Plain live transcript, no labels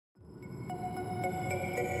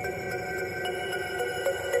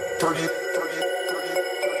We about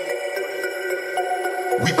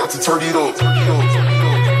to turn it up. Turn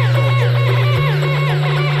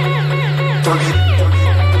it.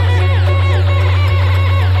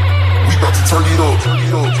 We about to turn it up. Turn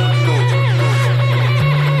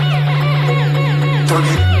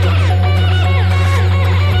it.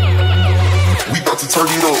 We about to turn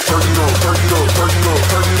it up. Turn it up. Turn it up. Turn it up. Turn it up. Turn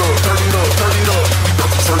it up. Turn it up.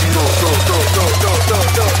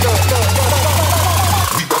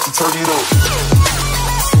 We about to turn it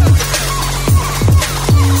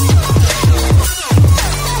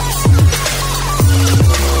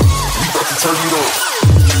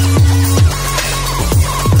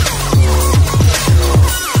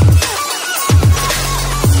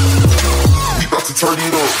up. We about to turn it up. Turn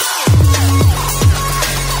it up.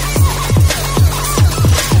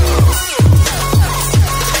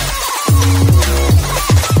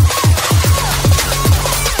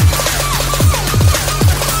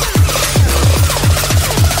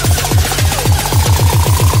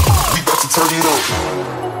 We about to turn it up. We about to turn it up.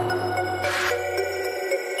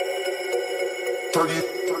 Turn it.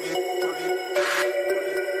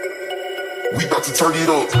 We about to turn it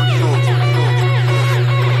up.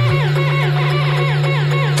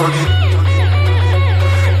 Turn it.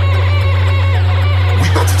 We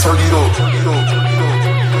about to turn it up. Turn it up.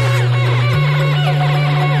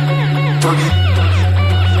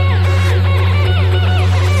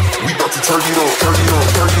 Turn it up. Turn it up.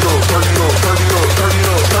 Turn it up. Turn it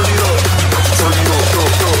up. Turn it up. We about to turn it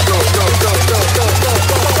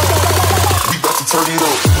up. We about to turn it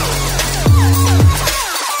up.